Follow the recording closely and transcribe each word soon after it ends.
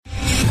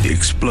The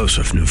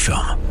explosive new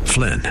film,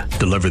 Flynn,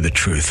 deliver the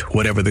truth,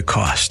 whatever the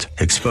cost,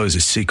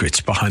 exposes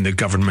secrets behind the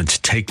government's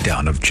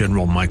takedown of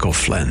General Michael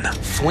Flynn.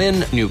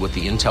 Flynn knew what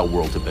the intel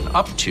world had been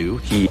up to.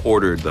 He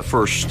ordered the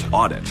first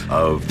audit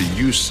of the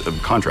use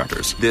of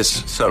contractors.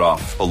 This set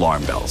off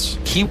alarm bells.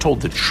 He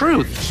told the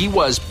truth. He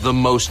was the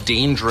most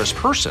dangerous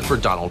person for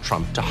Donald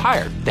Trump to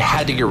hire. They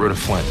had to get rid of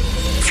Flynn.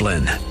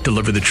 Flynn,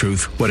 deliver the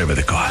truth, whatever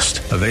the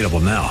cost. Available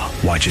now.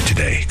 Watch it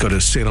today. Go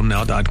to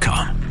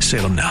salemnow.com.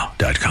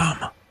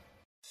 salemnow.com.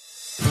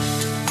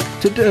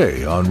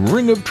 Today on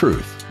Ring of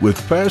Truth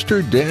with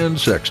Pastor Dan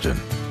Sexton.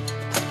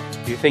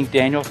 Do you think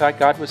Daniel thought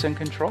God was in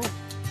control?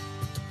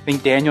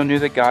 Think Daniel knew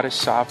that God is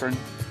sovereign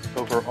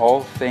over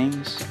all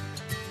things?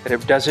 That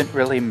it doesn't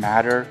really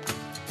matter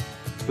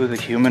who the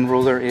human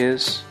ruler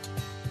is?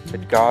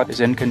 That God is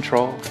in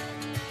control?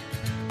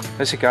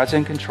 Listen, God's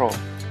in control.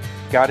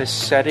 God is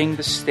setting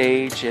the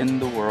stage in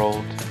the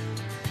world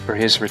for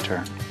His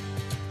return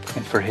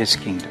and for His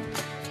kingdom.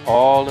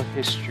 All of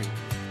history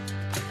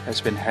has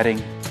been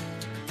heading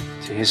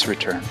to His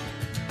return.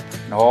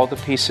 And all the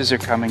pieces are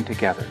coming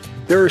together.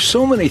 There are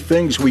so many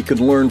things we could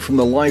learn from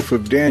the life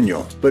of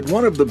Daniel, but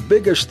one of the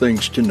biggest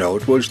things to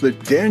note was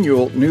that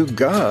Daniel knew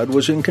God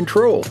was in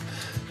control.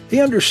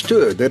 He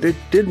understood that it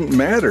didn't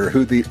matter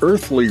who the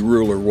earthly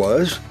ruler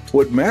was.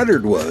 What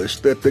mattered was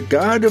that the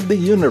God of the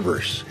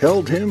universe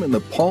held him in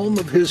the palm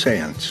of His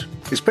hands.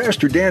 As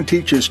Pastor Dan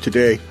teaches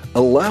today,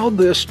 allow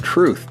this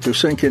truth to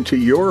sink into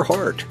your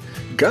heart.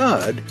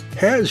 God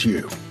has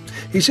you.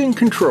 He's in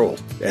control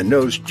and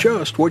knows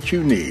just what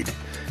you need.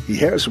 He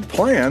has a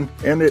plan,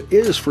 and it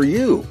is for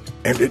you,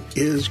 and it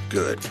is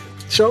good.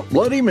 So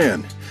let Him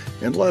in,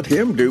 and let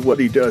Him do what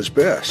He does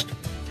best.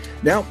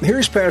 Now,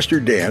 here's Pastor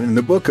Dan in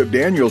the book of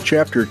Daniel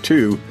chapter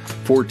 2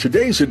 for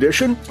today's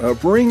edition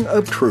of Ring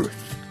of Truth.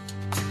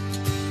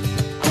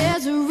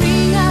 There's a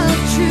ring of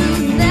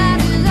truth that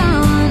is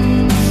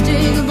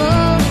unmistakable,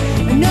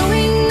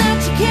 knowing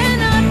that you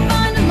cannot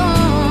find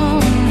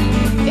alone.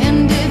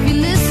 And if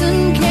you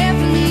listen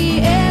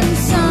carefully, and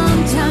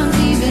sometimes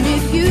even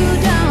if you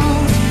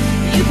don't,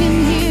 you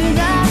can hear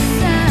that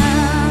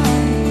sound.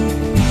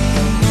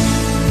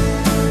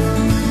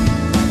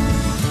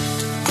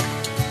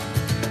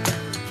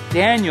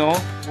 Daniel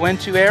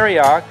went to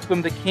Arioch,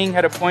 whom the king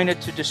had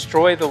appointed to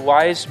destroy the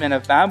wise men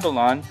of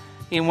Babylon.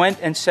 He went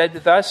and said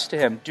thus to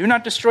him, "Do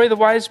not destroy the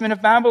wise men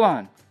of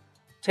Babylon.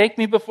 Take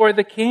me before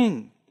the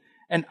king,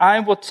 and I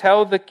will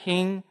tell the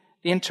king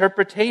the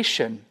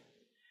interpretation."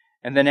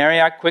 And then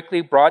Arioch quickly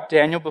brought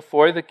Daniel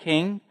before the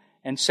king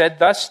and said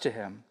thus to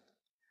him,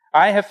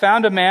 "I have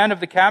found a man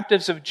of the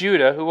captives of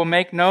Judah who will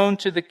make known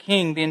to the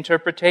king the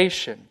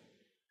interpretation."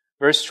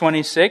 Verse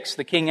 26,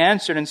 the king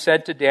answered and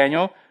said to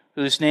Daniel,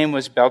 whose name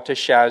was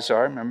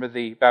Belteshazzar. Remember,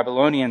 the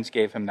Babylonians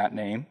gave him that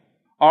name.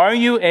 "Are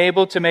you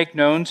able to make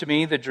known to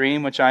me the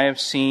dream which I have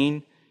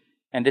seen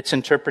and its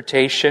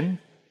interpretation?"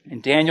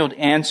 And Daniel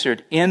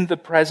answered in the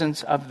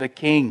presence of the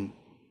king,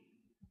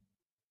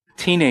 a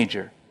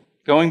teenager,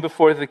 going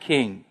before the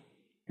king,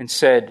 and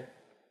said,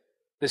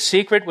 "The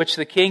secret which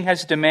the king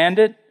has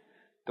demanded,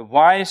 the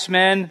wise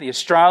men, the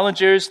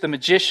astrologers, the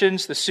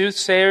magicians, the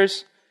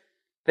soothsayers,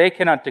 they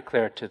cannot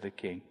declare it to the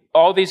king.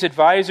 All these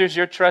advisors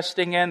you're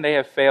trusting in, they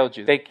have failed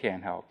you. They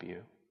can't help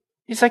you."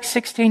 He's like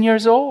 16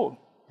 years old.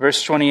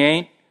 Verse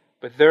 28,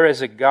 "But there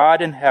is a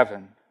God in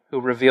heaven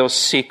who reveals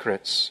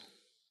secrets,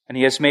 and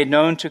He has made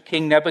known to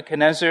King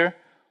Nebuchadnezzar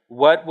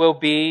what will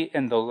be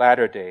in the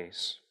latter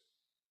days.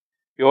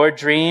 Your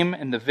dream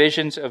and the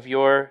visions of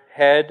your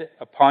head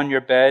upon your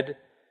bed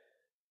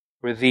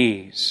were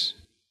these."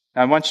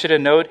 Now I want you to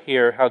note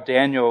here how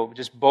Daniel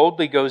just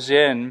boldly goes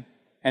in,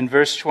 and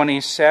verse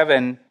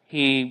 27,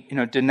 he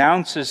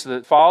denounces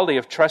the folly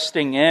of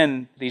trusting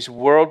in these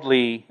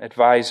worldly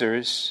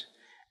advisors,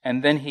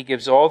 and then he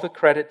gives all the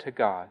credit to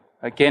God.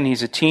 Again,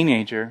 he's a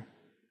teenager,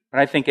 but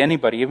I think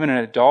anybody, even an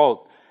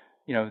adult,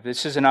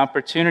 this is an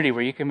opportunity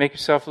where you can make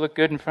yourself look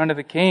good in front of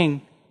the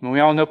king. And we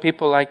all know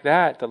people like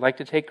that like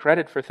to take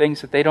credit for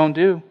things that they don't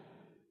do.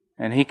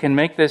 And he can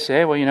make this,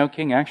 "Hey, well,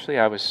 king, actually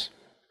I was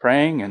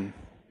praying and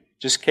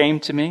just came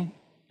to me."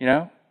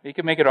 He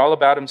can make it all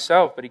about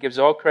himself, but he gives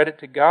all credit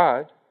to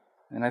God.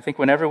 And I think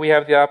whenever we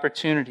have the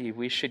opportunity,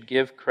 we should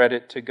give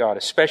credit to God,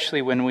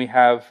 especially when we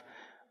have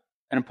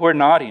an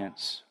important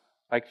audience,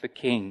 like the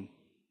king,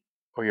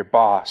 or your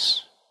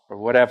boss, or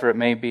whatever it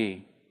may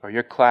be, or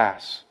your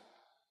class,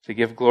 to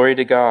give glory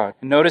to God.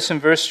 And notice in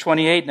verse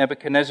 28,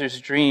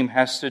 Nebuchadnezzar's dream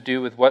has to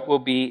do with what will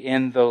be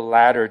in the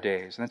latter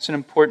days. And that's an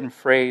important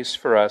phrase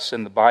for us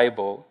in the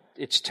Bible.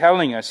 It's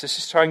telling us, this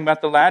is talking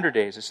about the latter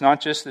days. It's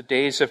not just the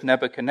days of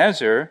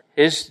Nebuchadnezzar.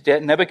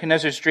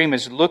 Nebuchadnezzar's dream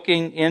is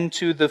looking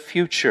into the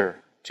future,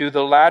 to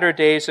the latter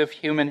days of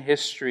human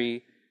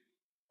history,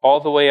 all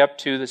the way up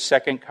to the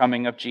second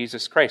coming of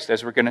Jesus Christ,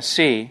 as we're going to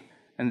see.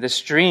 And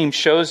this dream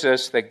shows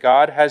us that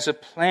God has a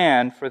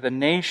plan for the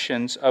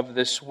nations of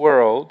this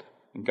world.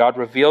 And God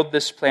revealed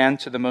this plan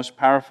to the most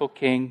powerful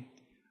king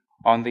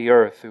on the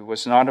earth, who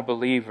was not a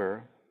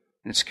believer.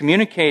 And it's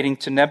communicating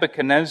to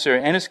Nebuchadnezzar,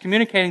 and it's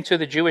communicating to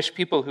the Jewish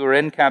people who are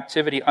in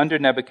captivity under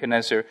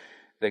Nebuchadnezzar,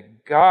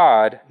 that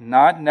God,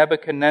 not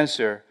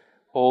Nebuchadnezzar,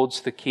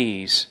 holds the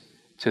keys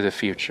to the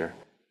future.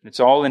 It's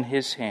all in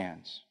his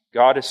hands.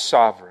 God is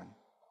sovereign,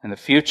 and the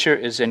future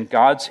is in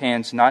God's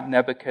hands, not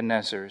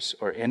Nebuchadnezzar's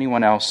or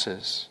anyone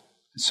else's.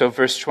 And so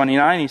verse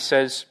 29, he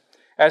says,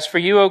 "As for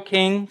you, O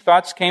king,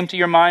 thoughts came to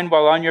your mind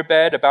while on your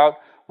bed about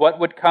what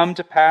would come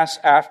to pass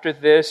after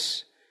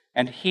this,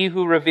 and he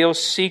who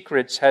reveals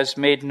secrets has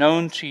made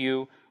known to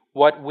you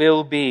what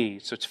will be."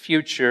 So it's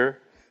future.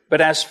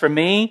 "But as for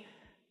me,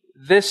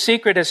 this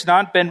secret has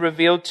not been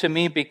revealed to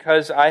me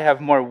because I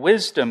have more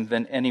wisdom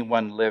than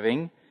anyone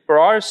living, for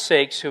our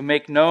sakes who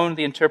make known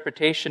the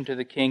interpretation to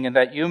the king, and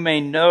that you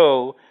may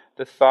know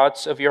the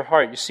thoughts of your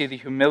heart." You see the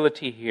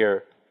humility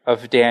here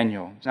of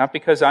Daniel. It's not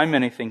because I'm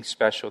anything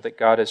special that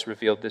God has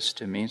revealed this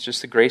to me. It's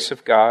just the grace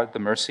of God, the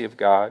mercy of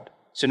God.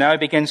 So now he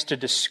begins to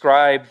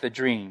describe the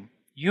dream.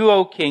 "You,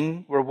 O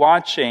king, were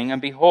watching,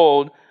 and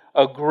behold,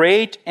 a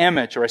great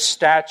image," or a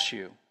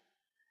statue.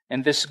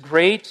 "And this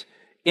great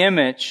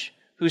image,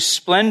 whose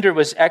splendor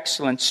was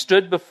excellent,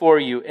 stood before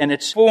you, and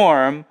its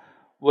form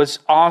was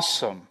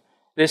awesome.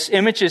 This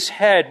image's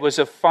head was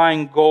of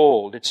fine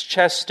gold, its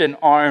chest and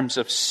arms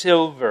of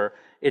silver,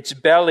 its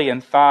belly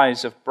and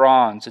thighs of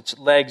bronze, its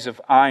legs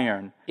of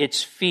iron,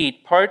 its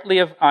feet partly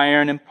of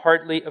iron and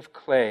partly of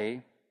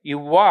clay. You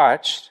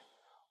watched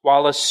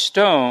while a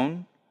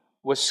stone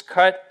was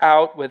cut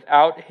out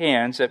without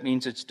hands," that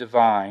means it's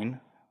divine,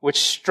 "which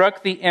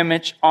struck the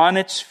image on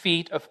its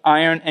feet of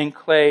iron and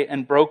clay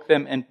and broke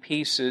them in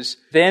pieces.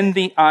 Then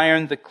the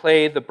iron, the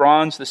clay, the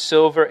bronze, the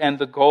silver, and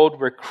the gold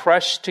were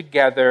crushed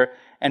together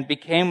and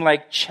became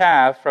like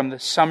chaff from the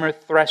summer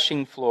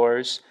threshing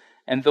floors,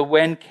 and the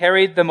wind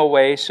carried them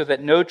away so that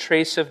no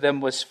trace of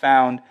them was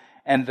found.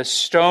 And the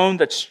stone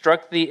that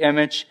struck the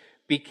image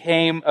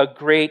became a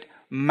great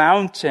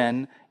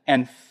mountain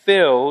and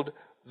filled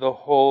the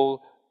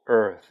whole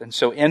earth." And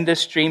so in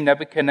this dream,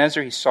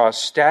 Nebuchadnezzar, he saw a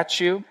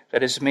statue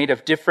that is made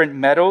of different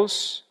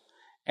metals,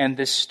 and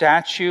this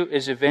statue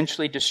is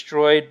eventually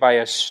destroyed by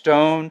a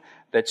stone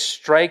that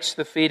strikes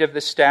the feet of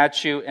the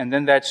statue, and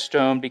then that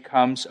stone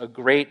becomes a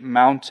great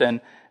mountain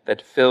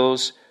that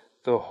fills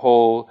the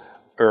whole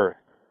earth.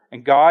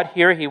 And God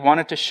here, he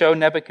wanted to show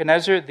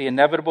Nebuchadnezzar the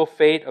inevitable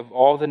fate of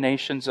all the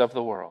nations of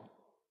the world.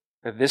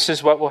 That this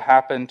is what will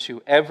happen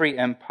to every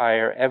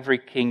empire, every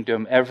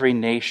kingdom, every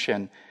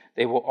nation.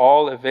 They will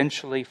all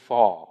eventually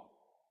fall,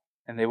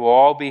 and they will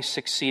all be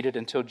succeeded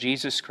until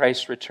Jesus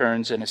Christ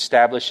returns and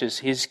establishes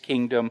his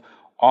kingdom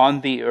on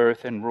the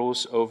earth and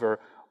rules over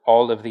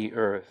all of the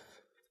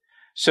earth.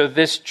 So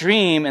this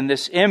dream and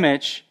this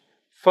image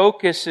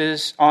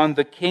focuses on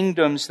the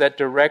kingdoms that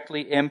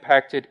directly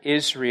impacted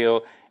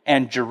Israel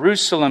and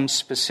Jerusalem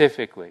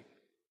specifically.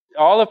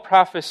 All of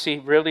prophecy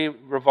really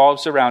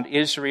revolves around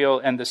Israel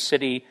and the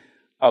city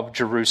of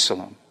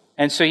Jerusalem.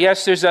 And so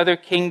yes, there's other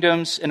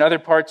kingdoms in other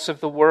parts of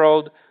the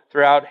world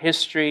throughout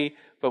history,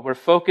 but we're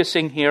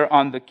focusing here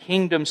on the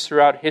kingdoms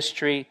throughout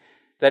history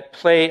that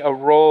play a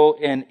role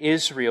in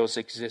Israel's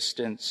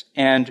existence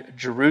and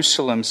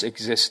Jerusalem's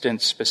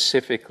existence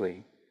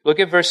specifically. Look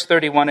at verse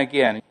 31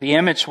 again. The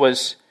image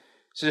was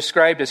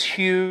described as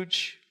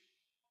huge.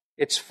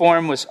 Its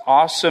form was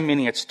awesome,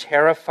 meaning it's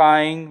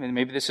terrifying. And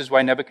maybe this is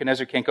why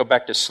Nebuchadnezzar can't go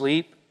back to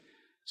sleep.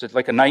 Is it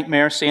like a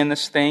nightmare seeing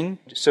this thing?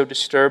 It's so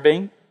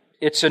disturbing.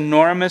 It's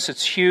enormous.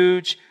 It's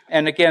huge.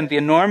 And again, the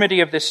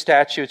enormity of this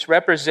statue, it's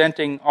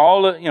representing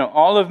all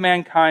of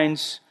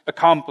mankind's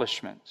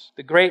accomplishments,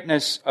 the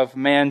greatness of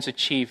man's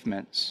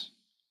achievements,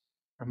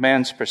 from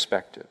man's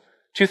perspective.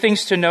 Two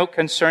things to note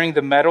concerning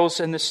the metals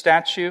in the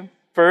statue.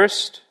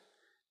 First,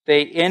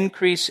 they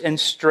increase in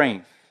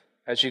strength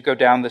as you go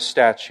down the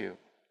statue.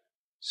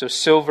 So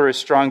silver is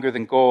stronger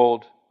than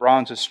gold,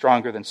 bronze is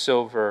stronger than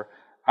silver,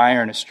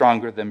 iron is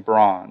stronger than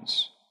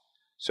bronze.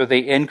 So they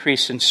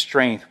increase in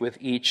strength with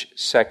each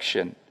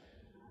section.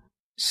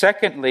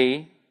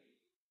 Secondly,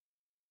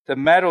 the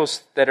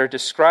metals that are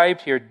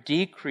described here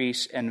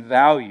decrease in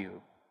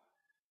value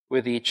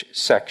with each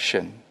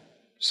section.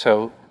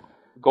 So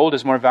gold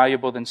is more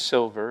valuable than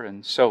silver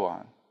and so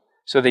on.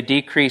 So they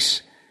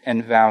decrease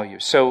in value.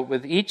 So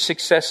with each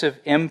successive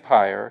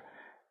empire,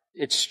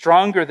 it's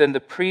stronger than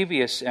the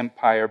previous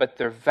empire, but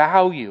their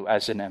value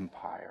as an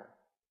empire,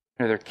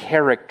 or their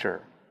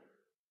character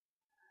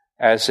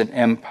as an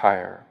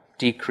empire,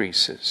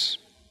 decreases.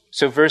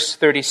 So verse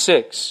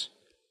 36,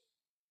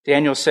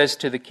 Daniel says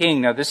to the king,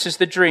 now this is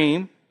the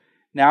dream.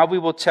 Now we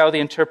will tell the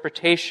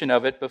interpretation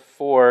of it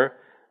before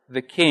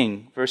the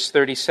king. Verse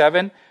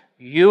 37,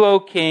 you, O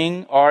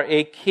king, are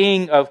a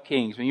king of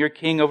kings. And you're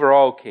king over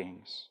all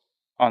kings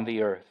on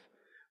the earth.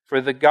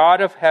 For the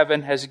God of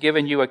heaven has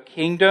given you a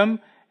kingdom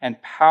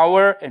and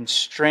power and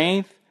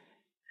strength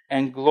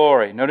and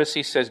glory. Notice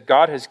he says,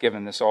 God has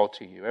given this all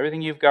to you.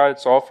 Everything you've got,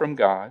 it's all from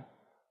God.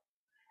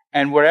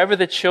 And wherever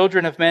the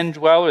children of men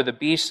dwell, or the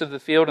beasts of the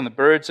field and the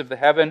birds of the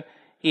heaven,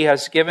 he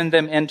has given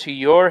them into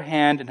your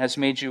hand and has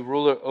made you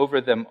ruler over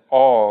them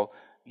all.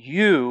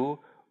 You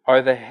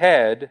are the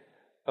head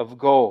of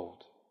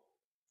gold.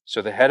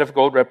 So the head of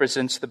gold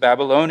represents the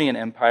Babylonian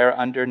Empire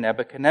under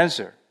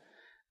Nebuchadnezzar.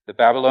 The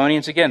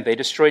Babylonians, again, they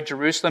destroyed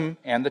Jerusalem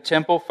and the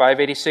temple,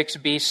 586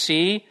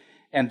 BC,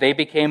 and they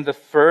became the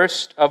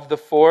first of the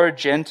 4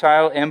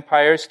 Gentile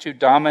empires to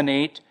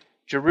dominate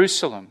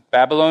Jerusalem.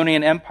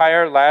 Babylonian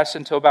Empire lasts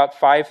until about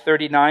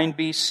 539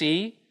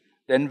 BC.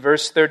 Then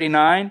verse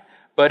 39,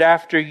 but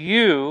after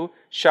you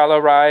shall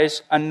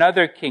arise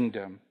another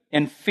kingdom,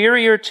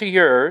 inferior to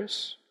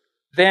yours,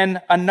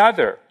 then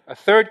another, a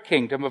third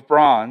kingdom of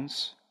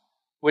bronze,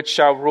 which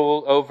shall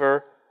rule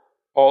over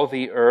all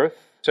the earth.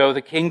 So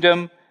the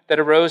kingdom that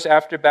arose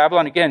after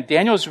Babylon. Again,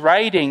 Daniel's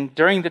writing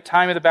during the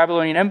time of the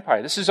Babylonian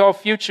Empire. This is all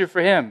future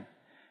for him.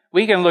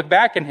 We can look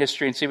back in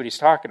history and see what he's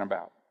talking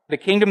about. The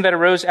kingdom that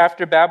arose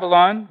after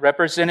Babylon,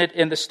 represented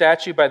in the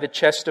statue by the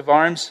chest of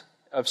arms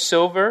of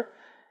silver,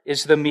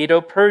 is the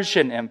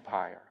Medo-Persian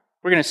Empire.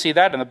 We're going to see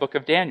that in the book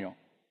of Daniel.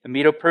 The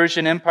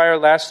Medo-Persian Empire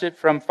lasted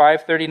from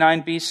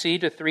 539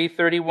 BC to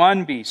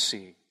 331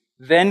 BC.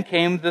 Then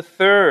came the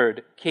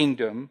third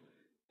kingdom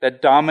that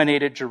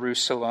dominated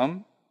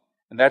Jerusalem,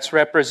 and that's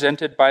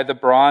represented by the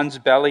bronze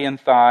belly and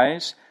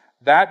thighs.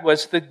 That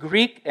was the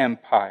Greek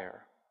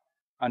Empire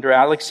under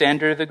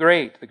Alexander the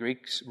Great. The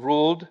Greeks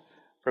ruled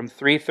from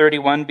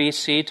 331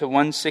 BC to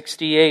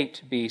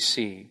 168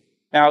 BC.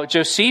 Now,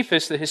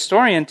 Josephus, the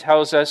historian,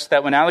 tells us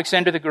that when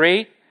Alexander the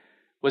Great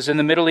was in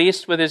the Middle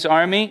East with his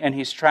army, and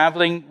he's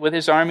traveling with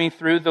his army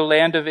through the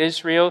land of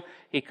Israel,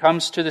 he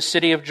comes to the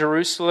city of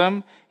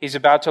Jerusalem. He's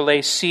about to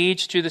lay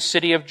siege to the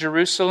city of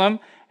Jerusalem,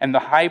 and the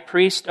high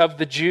priest of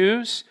the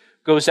Jews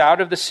goes out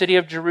of the city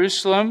of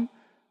Jerusalem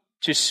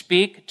to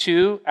speak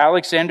to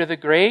Alexander the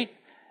Great,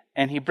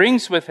 and he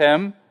brings with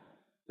him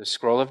the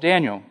scroll of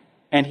Daniel.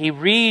 And he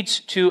reads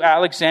to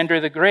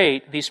Alexander the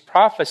Great these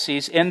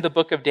prophecies in the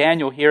book of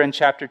Daniel here in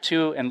chapter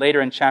 2 and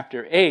later in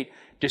chapter 8,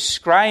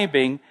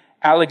 describing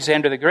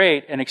Alexander the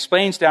Great, and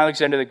explains to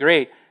Alexander the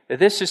Great that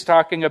this is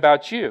talking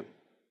about you.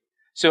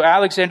 So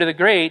Alexander the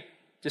Great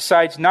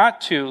decides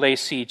not to lay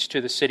siege to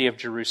the city of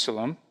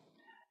Jerusalem,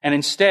 and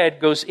instead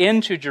goes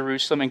into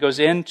Jerusalem and goes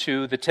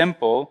into the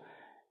temple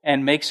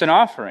and makes an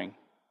offering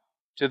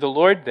to the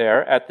Lord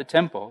there at the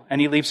temple,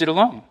 and he leaves it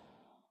alone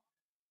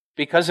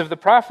because of the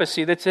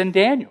prophecy that's in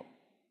Daniel.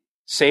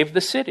 Save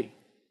the city.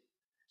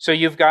 So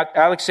you've got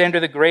Alexander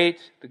the Great,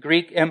 the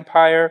Greek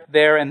Empire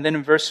there, and then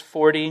in verse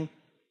 40,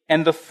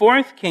 and the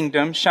fourth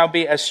kingdom shall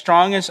be as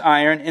strong as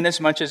iron,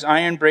 inasmuch as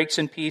iron breaks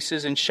in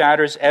pieces and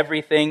shatters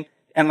everything,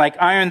 and like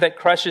iron that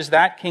crushes,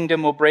 that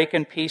kingdom will break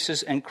in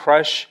pieces and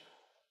crush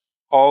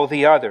all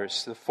the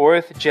others. The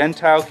fourth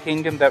Gentile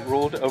kingdom that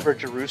ruled over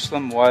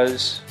Jerusalem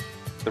was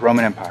the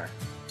Roman Empire,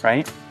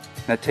 right?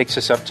 And that takes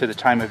us up to the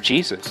time of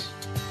Jesus.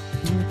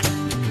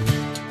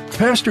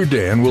 Pastor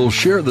Dan will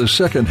share the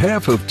second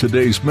half of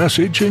today's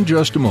message in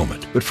just a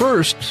moment. But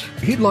first,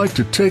 he'd like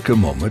to take a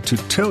moment to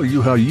tell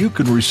you how you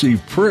can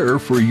receive prayer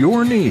for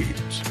your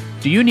needs.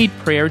 Do you need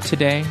prayer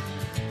today?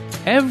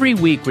 Every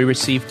week we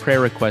receive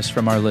prayer requests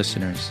from our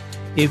listeners.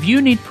 If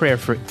you need prayer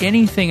for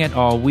anything at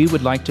all, we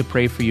would like to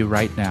pray for you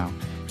right now.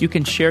 You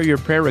can share your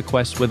prayer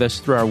request with us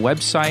through our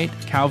website,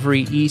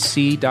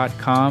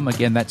 calvaryec.com.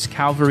 Again, that's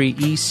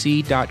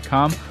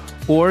calvaryec.com,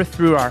 or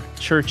through our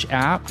church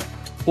app,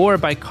 or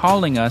by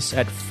calling us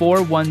at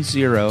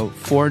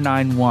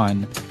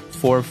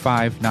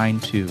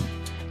 410-491-4592.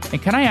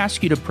 And can I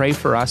ask you to pray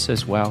for us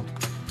as well?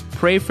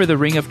 Pray for the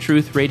Ring of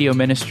Truth radio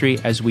ministry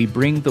as we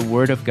bring the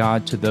Word of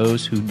God to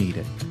those who need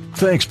it.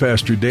 Thanks,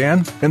 Pastor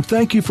Dan, and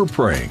thank you for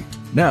praying.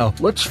 Now,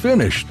 let's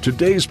finish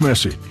today's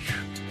message.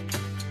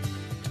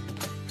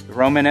 The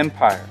Roman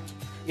Empire.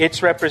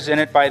 It's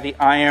represented by the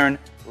iron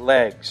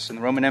legs. And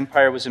the Roman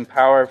Empire was in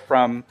power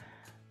from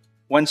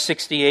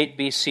 168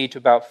 BC to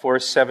about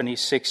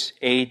 476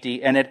 AD.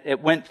 And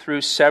it went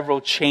through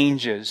several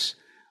changes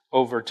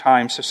over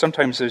time. So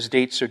sometimes those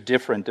dates are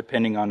different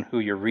depending on who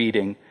you're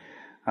reading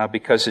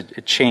because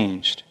it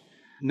changed.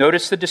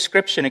 Notice the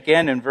description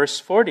again in verse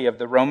 40 of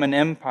the Roman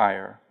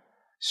Empire.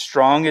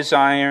 Strong as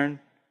iron,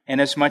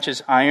 inasmuch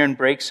as iron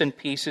breaks in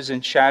pieces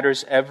and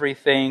shatters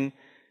everything,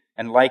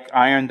 and like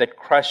iron that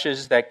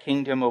crushes, that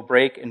kingdom will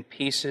break in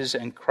pieces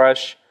and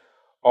crush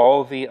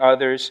all the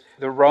others.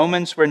 The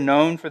Romans were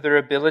known for their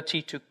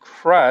ability to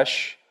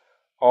crush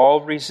all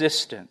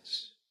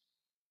resistance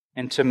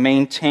and to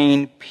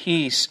maintain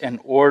peace and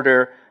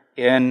order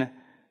in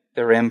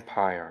their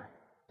empire.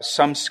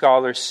 Some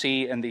scholars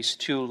see in these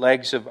two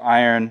legs of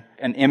iron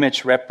an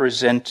image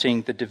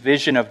representing the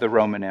division of the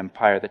Roman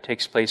Empire that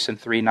takes place in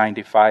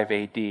 395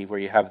 AD, where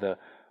you have the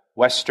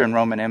Western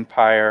Roman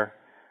Empire,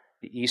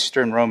 the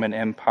Eastern Roman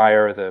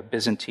Empire, the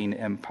Byzantine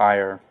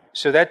Empire.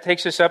 So that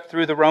takes us up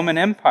through the Roman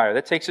Empire.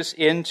 That takes us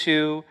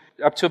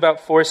up to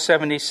about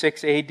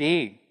 476 AD.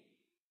 We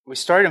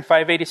start in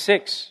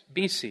 586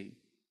 BC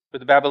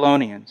with the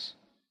Babylonians,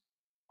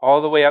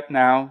 all the way up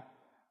now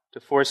to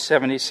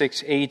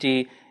 476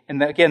 AD.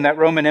 And again, that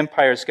Roman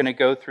Empire is going to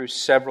go through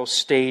several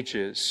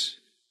stages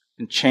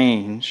and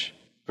change.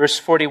 Verse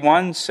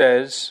 41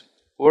 says,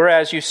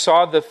 whereas you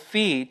saw the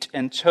feet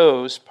and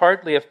toes,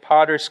 partly of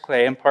potter's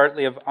clay and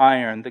partly of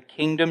iron, the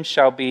kingdom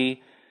shall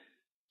be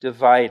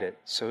divided.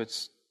 So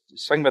it's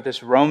talking about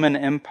this Roman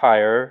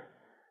Empire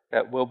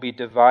that will be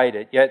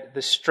divided. Yet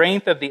the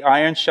strength of the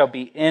iron shall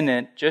be in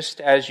it, just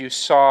as you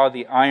saw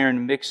the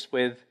iron mixed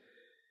with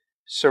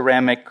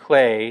ceramic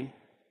clay.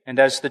 And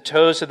as the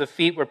toes of the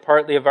feet were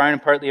partly of iron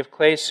and partly of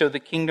clay, so the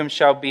kingdom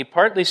shall be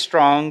partly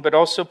strong, but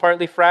also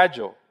partly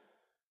fragile.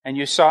 And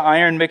you saw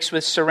iron mixed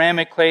with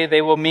ceramic clay.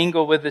 They will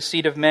mingle with the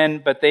seed of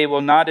men, but they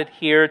will not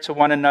adhere to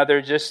one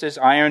another, just as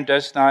iron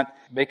does not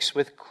mix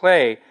with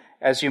clay.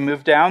 As you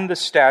move down the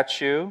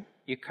statue,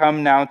 you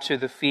come now to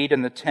the feet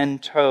and the 10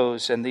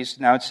 toes, and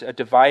now it's a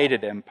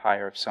divided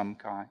empire of some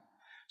kind.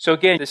 So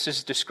again, this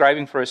is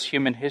describing for us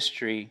human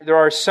history. There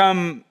are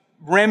some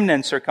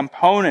remnants or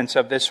components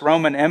of this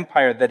Roman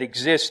Empire that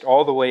exist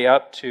all the way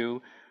up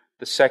to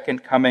the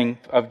second coming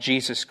of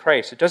Jesus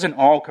Christ. It doesn't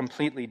all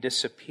completely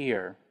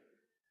disappear,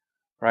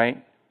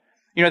 right?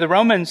 You know, the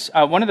Romans,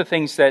 one of the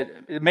things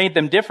that made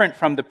them different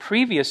from the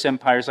previous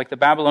empires, like the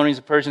Babylonians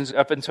and Persians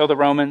up until the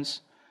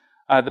Romans,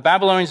 the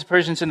Babylonians, the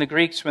Persians, and the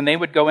Greeks, when they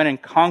would go in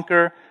and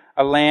conquer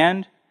a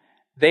land,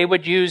 they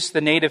would use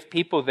the native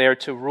people there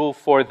to rule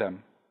for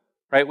them,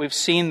 right? We've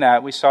seen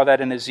that. We saw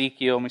that in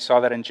Ezekiel, and we saw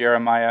that in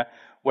Jeremiah,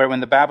 where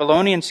when the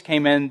Babylonians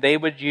came in, they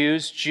would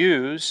use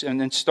Jews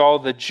and install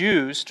the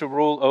Jews to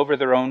rule over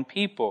their own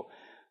people.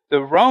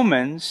 The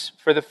Romans,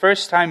 for the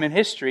first time in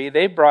history,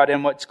 they brought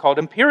in what's called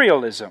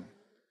imperialism.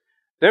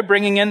 They're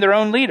bringing in their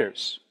own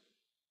leaders.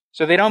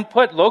 So they don't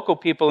put local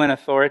people in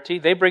authority.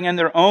 They bring in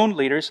their own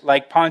leaders,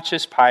 like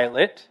Pontius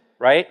Pilate,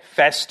 right?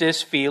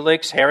 Festus,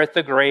 Felix, Herod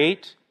the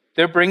Great.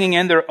 They're bringing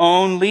in their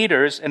own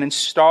leaders and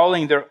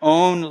installing their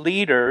own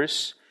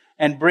leaders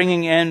and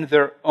bringing in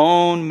their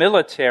own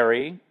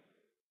military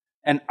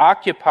and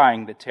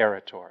occupying the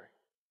territory.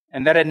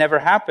 And that had never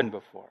happened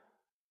before.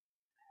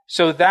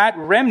 So that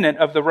remnant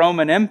of the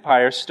Roman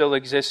Empire still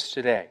exists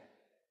today.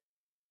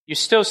 You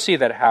still see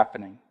that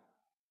happening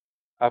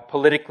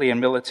politically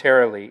and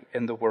militarily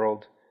in the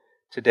world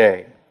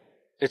today.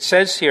 It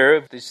says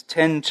here, these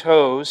 10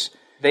 toes,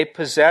 they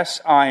possess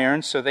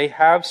iron, so they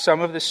have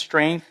some of the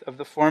strength of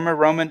the former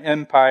Roman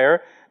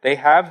Empire. They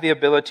have the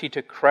ability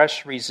to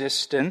crush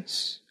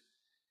resistance.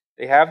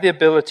 They have the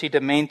ability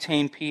to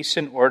maintain peace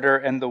and order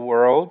in the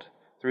world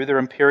through their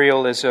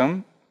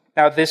imperialism.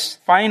 Now, this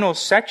final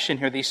section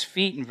here, these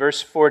feet in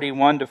verse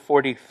 41 to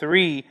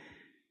 43,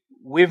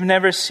 we've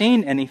never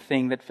seen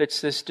anything that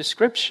fits this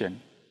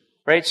description,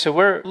 right? So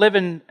we're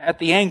living at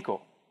the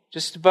ankle,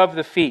 just above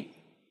the feet.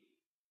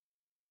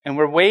 And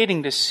we're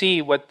waiting to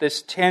see what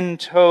this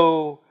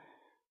 10-toe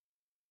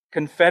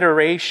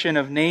confederation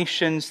of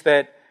nations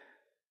that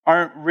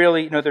aren't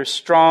really, they're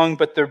strong,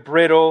 but they're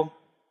brittle,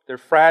 they're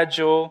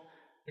fragile,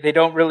 they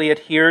don't really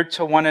adhere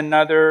to one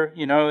another.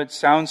 It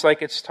sounds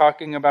like it's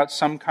talking about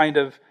some kind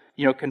of,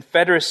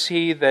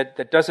 confederacy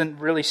that doesn't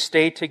really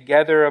stay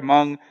together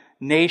among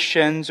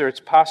nations, or it's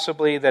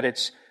possibly that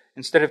it's,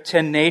 instead of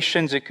 10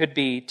 nations, it could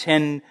be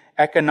 10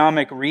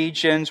 economic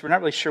regions. We're not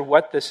really sure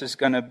what this is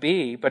going to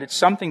be, but it's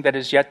something that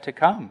is yet to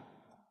come.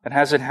 It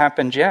hasn't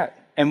happened yet.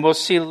 And we'll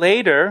see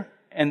later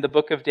in the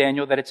book of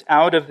Daniel that it's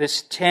out of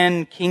this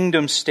 10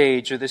 kingdom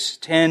stage or this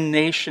 10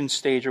 nation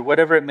stage or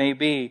whatever it may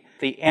be,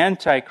 the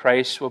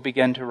Antichrist will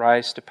begin to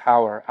rise to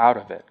power out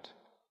of it.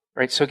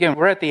 Right? So again,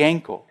 we're at the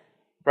ankle,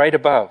 right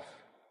above.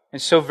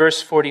 And so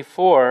verse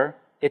 44,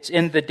 it's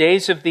in the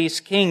days of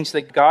these kings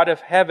that God of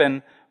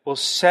heaven will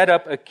set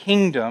up a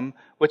kingdom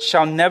which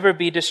shall never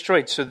be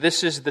destroyed. So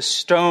this is the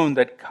stone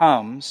that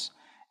comes,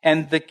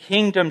 and the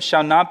kingdom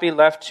shall not be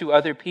left to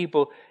other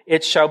people.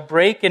 It shall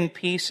break in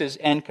pieces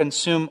and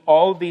consume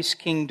all these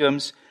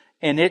kingdoms,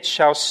 and it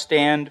shall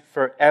stand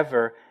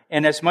forever.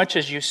 And as much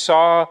as you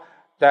saw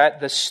that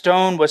the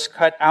stone was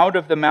cut out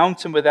of the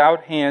mountain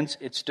without hands,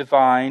 it's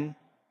divine,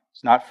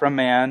 it's not from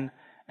man,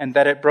 and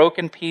that it broke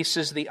in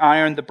pieces the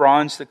iron, the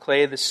bronze, the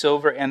clay, the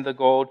silver, and the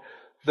gold.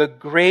 The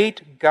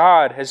great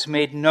God has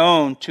made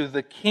known to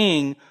the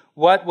king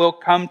what will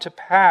come to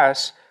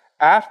pass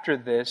after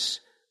this.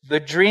 The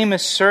dream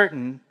is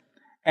certain,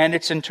 and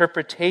its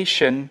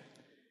interpretation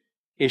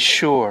is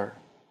sure.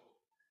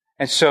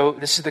 And so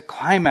this is the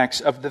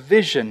climax of the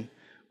vision,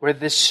 where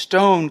this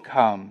stone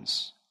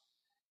comes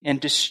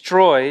and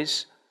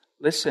destroys,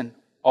 listen,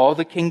 all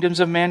the kingdoms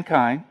of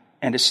mankind,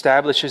 and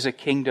establishes a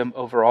kingdom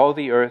over all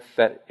the earth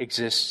that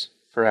exists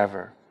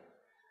forever.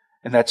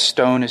 And that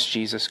stone is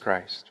Jesus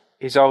Christ.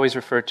 He's always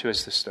referred to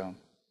as the stone.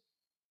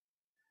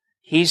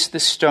 He's the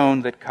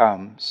stone that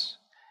comes,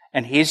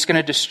 and he's going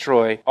to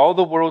destroy all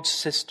the world's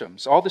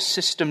systems, all the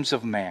systems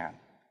of man.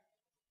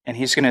 And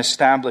he's going to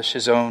establish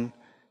his own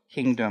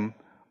kingdom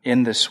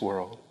in this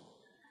world.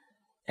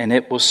 And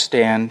it will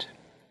stand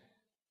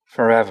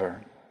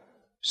forever.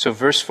 So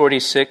verse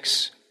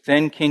 46,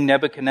 then King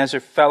Nebuchadnezzar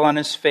fell on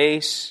his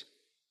face,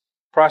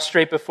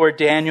 prostrate before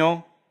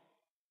Daniel,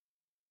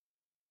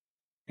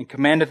 and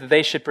commanded that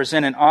they should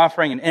present an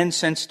offering and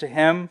incense to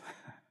him.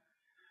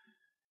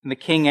 And the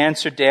king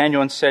answered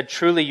Daniel and said,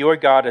 truly your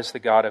God is the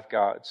God of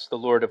gods, the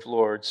Lord of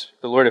lords,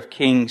 the Lord of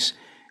kings,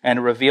 and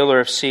a revealer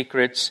of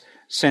secrets,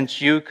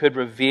 since you could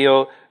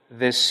reveal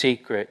this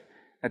secret.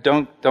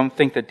 Now don't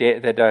think that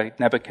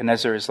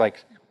Nebuchadnezzar is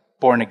like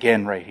born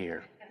again right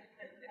here.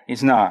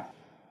 He's not.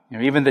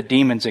 Even the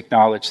demons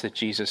acknowledge that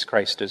Jesus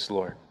Christ is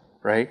Lord,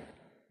 right?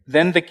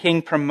 Then the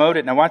king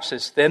promoted, now watch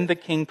this, then the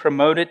king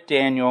promoted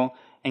Daniel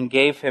and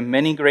gave him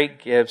many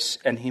great gifts,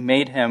 and he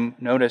made him,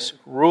 notice,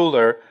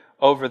 ruler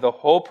over the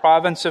whole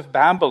province of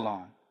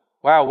Babylon.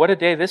 Wow, what a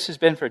day this has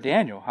been for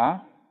Daniel, huh?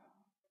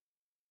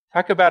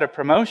 Talk about a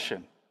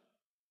promotion.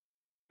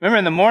 Remember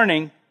in the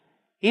morning,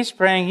 he's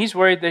praying, he's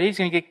worried that he's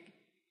going to get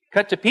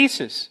cut to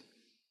pieces.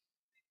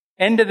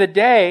 End of the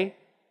day,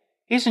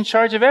 he's in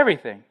charge of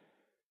everything.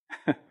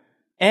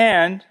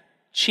 And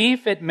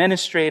chief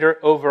administrator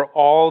over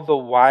all the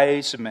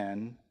wise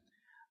men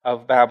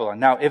of Babylon.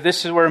 Now, if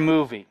this were a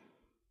movie,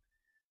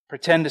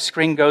 pretend the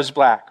screen goes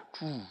black.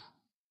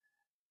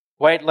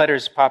 White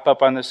letters pop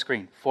up on the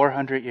screen.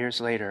 400 years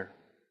later.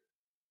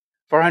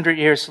 400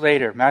 years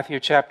later, Matthew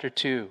chapter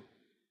 2,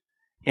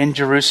 in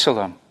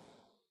Jerusalem,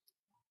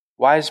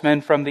 wise men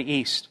from the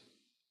east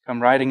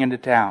come riding into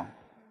town.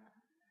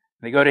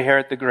 They go to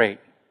Herod the Great,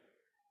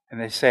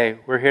 and they say,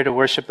 we're here to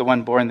worship the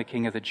one born the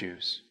King of the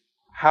Jews.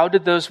 How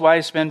did those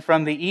wise men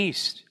from the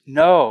east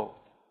know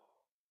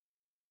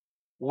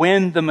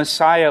when the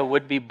Messiah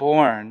would be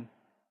born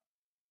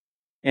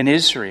in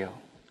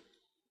Israel?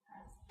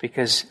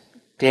 Because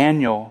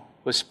Daniel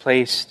was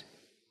placed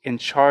in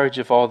charge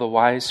of all the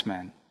wise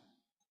men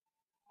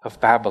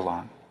of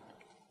Babylon.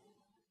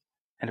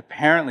 And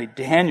apparently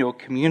Daniel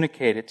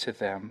communicated to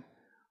them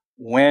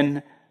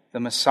when the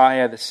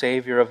Messiah, the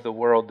Savior of the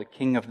world, the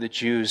King of the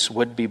Jews,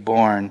 would be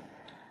born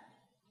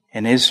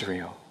in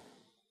Israel.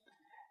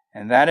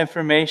 And that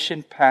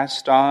information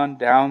passed on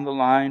down the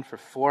line for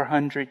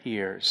 400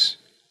 years.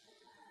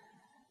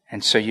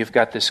 And so you've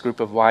got this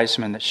group of wise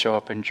men that show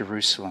up in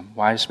Jerusalem,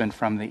 wise men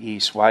from the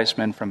east, wise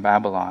men from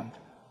Babylon,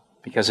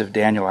 because of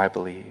Daniel, I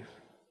believe.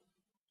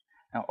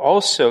 Now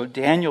also,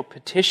 Daniel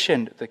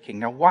petitioned the king.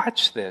 Now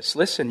watch this.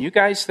 Listen, you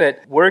guys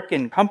that work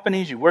in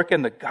companies, you work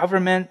in the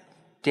government,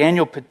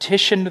 Daniel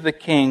petitioned the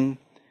king,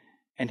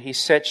 and he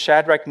set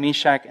Shadrach,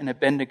 Meshach, and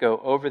Abednego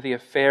over the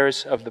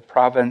affairs of the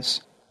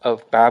province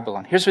of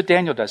Babylon. Here's what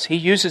Daniel does. He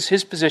uses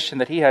his position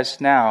that he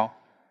has now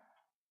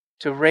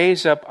to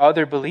raise up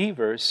other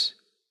believers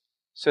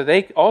so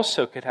they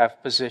also could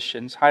have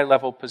positions,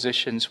 high-level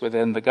positions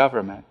within the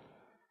government.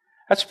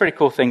 That's a pretty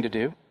cool thing to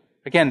do.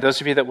 Again, those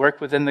of you that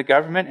work within the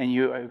government and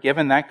you are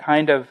given that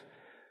kind of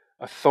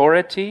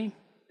authority,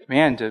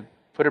 man, to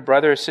put a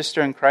brother or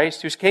sister in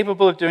Christ who's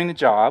capable of doing the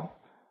job,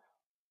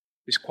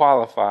 who's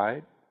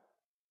qualified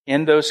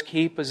in those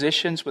key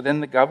positions within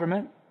the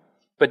government.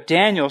 But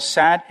Daniel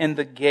sat in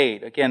the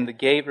gate. Again, the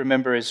gate,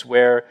 remember, is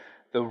where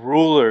the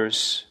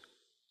rulers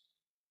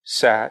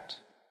sat.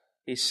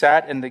 He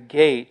sat in the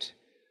gate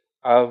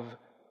of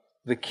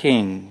the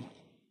king.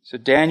 So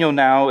Daniel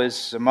now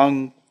is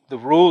among the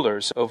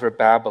rulers over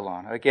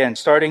Babylon. Again,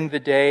 starting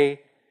the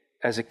day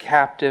as a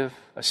captive,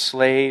 a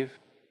slave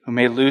who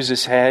may lose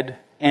his head,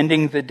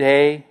 ending the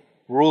day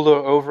ruler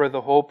over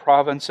the whole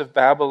province of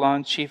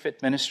Babylon, chief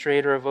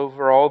administrator of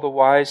over all the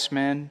wise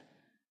men,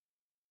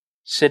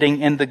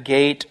 sitting in the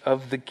gate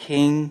of the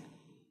king.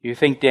 You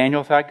think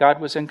Daniel thought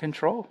God was in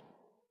control?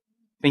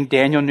 Think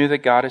Daniel knew that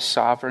God is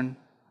sovereign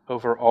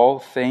over all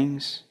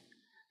things?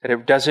 That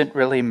it doesn't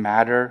really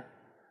matter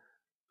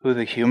who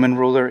the human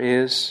ruler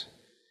is?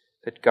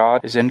 That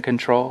God is in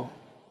control?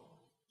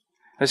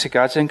 Listen,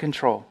 God's in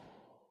control.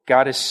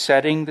 God is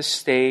setting the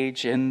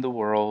stage in the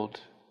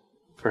world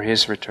for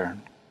His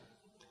return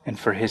and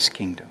for His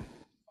kingdom.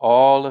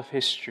 All of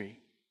history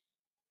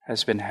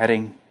has been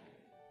heading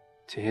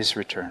to His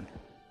return.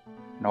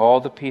 And all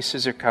the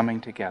pieces are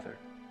coming together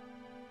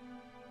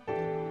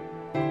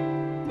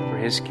for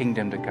His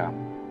kingdom to come.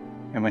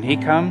 And when He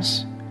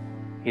comes,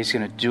 He's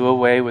going to do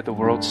away with the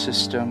world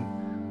system,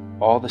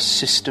 all the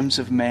systems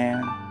of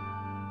man,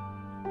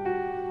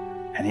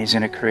 and He's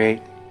going to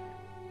create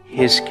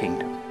His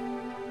kingdom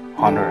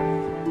on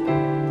earth.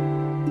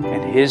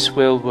 And His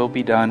will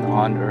be done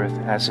on earth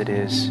as it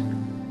is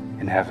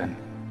in heaven.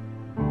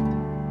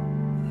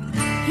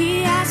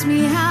 He asked me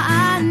how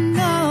I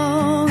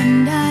know,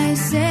 and I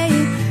say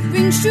it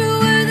rings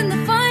truer than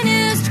the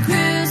finest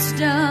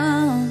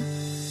crystal.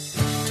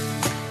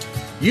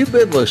 You've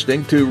been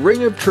listening to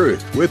Ring of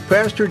Truth with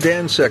Pastor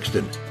Dan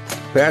Sexton.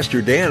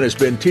 Pastor Dan has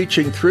been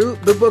teaching through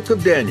the book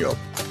of Daniel.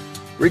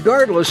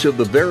 Regardless of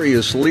the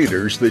various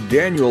leaders that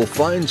Daniel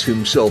finds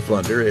himself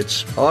under,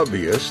 it's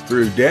obvious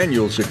through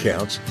Daniel's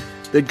accounts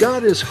that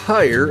God is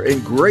higher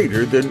and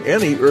greater than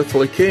any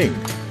earthly king.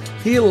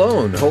 He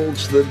alone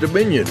holds the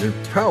dominion and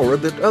power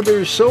that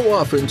others so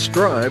often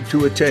strive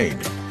to attain.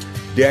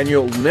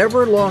 Daniel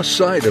never lost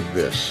sight of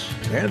this,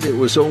 and it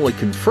was only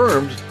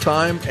confirmed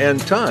time and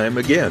time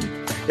again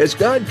as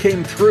God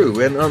came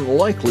through in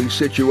unlikely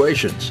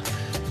situations.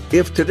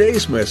 If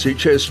today's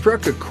message has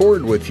struck a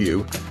chord with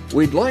you,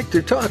 we'd like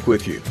to talk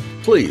with you.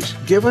 Please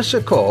give us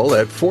a call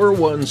at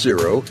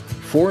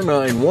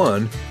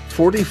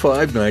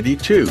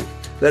 410-491-4592.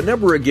 That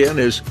number again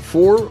is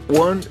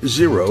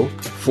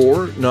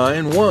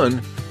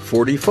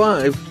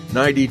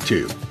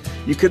 410-491-4592.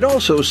 You can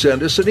also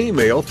send us an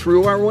email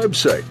through our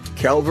website,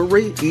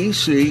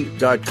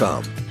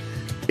 calvaryec.com.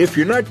 If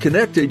you're not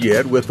connected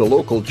yet with the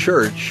local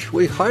church,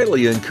 we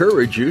highly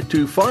encourage you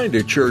to find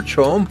a church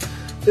home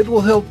that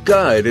will help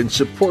guide and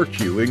support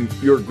you in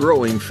your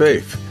growing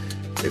faith.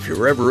 If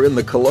you're ever in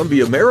the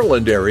Columbia,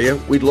 Maryland area,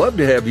 we'd love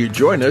to have you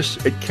join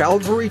us at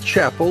Calvary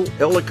Chapel,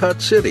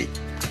 Ellicott City.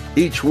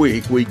 Each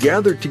week, we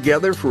gather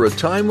together for a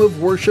time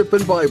of worship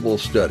and Bible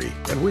study,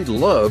 and we'd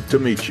love to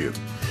meet you.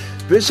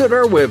 Visit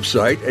our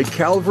website at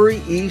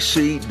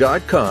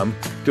calvaryec.com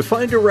to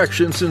find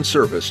directions and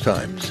service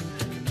times.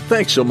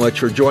 Thanks so much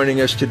for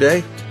joining us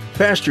today.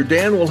 Pastor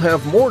Dan will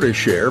have more to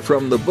share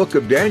from the book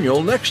of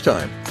Daniel next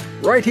time,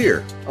 right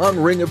here on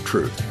Ring of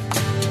Truth.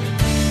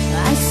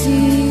 I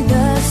see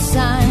the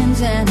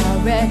signs and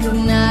I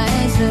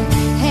recognize the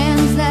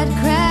hands that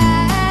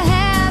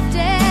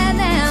crafted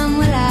them.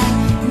 Well,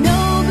 I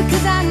know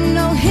because I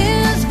know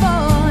His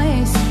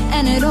voice,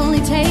 and it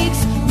only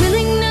takes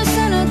willingness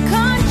and a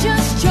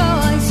conscious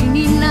choice. You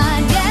need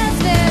not guess,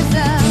 there's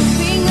a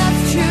ring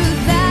of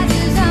truth that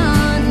is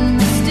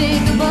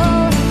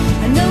unmistakable,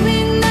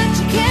 knowing that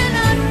you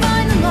cannot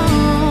find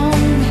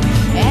alone.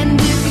 And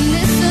if you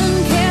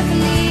listen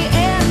carefully,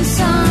 and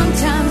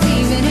sometimes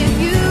even if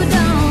you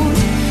don't,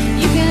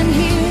 you can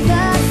hear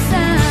the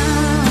sound.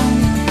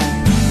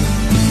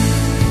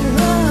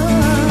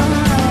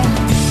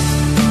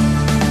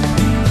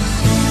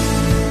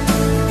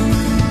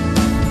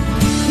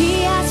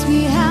 He asked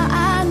me how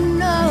I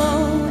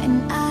know,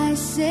 and I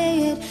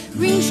say it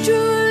rings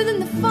truer than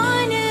the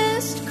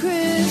finest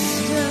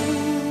crystal.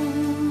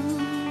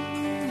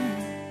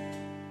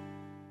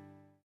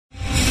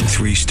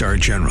 3-star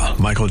General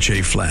Michael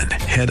J. Flynn,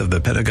 head of the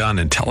Pentagon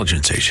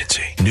Intelligence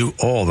Agency, knew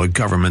all the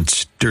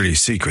government's dirty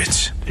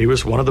secrets. He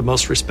was one of the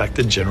most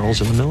respected generals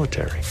in the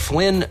military.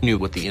 Flynn knew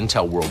what the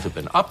intel world had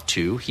been up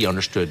to. He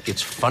understood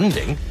its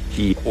funding.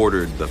 He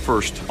ordered the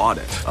first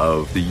audit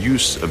of the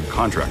use of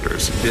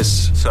contractors.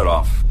 This set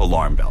off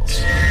alarm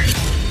bells.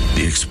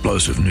 The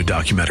explosive new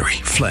documentary,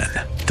 Flynn,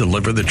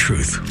 Deliver the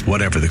Truth,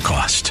 Whatever the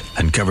Cost,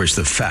 uncovers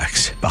the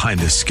facts behind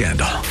this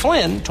scandal.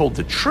 Flynn told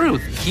the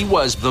truth. He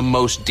was the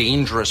most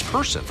dangerous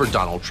person for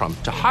Donald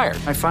Trump to hire.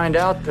 I find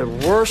out the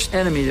worst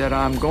enemy that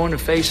I'm going to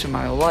face in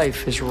my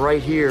life is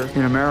right here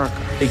in America.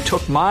 They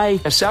took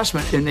my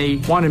assessment and they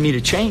wanted me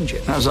to change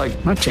it. And I was like,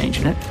 I'm not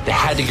changing it. They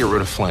had to get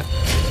rid of Flynn.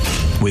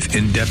 With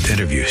in-depth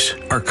interviews,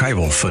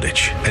 archival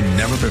footage, and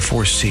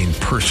never-before-seen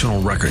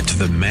personal records of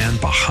the man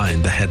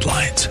behind the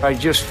headlines. I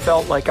just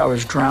felt like I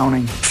was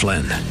drowning.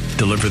 Flynn,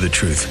 Deliver the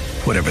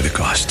Truth, Whatever the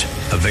Cost.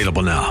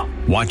 Available now.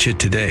 Watch it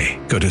today.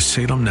 Go to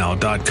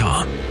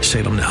salemnow.com.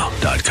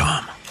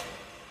 salemnow.com.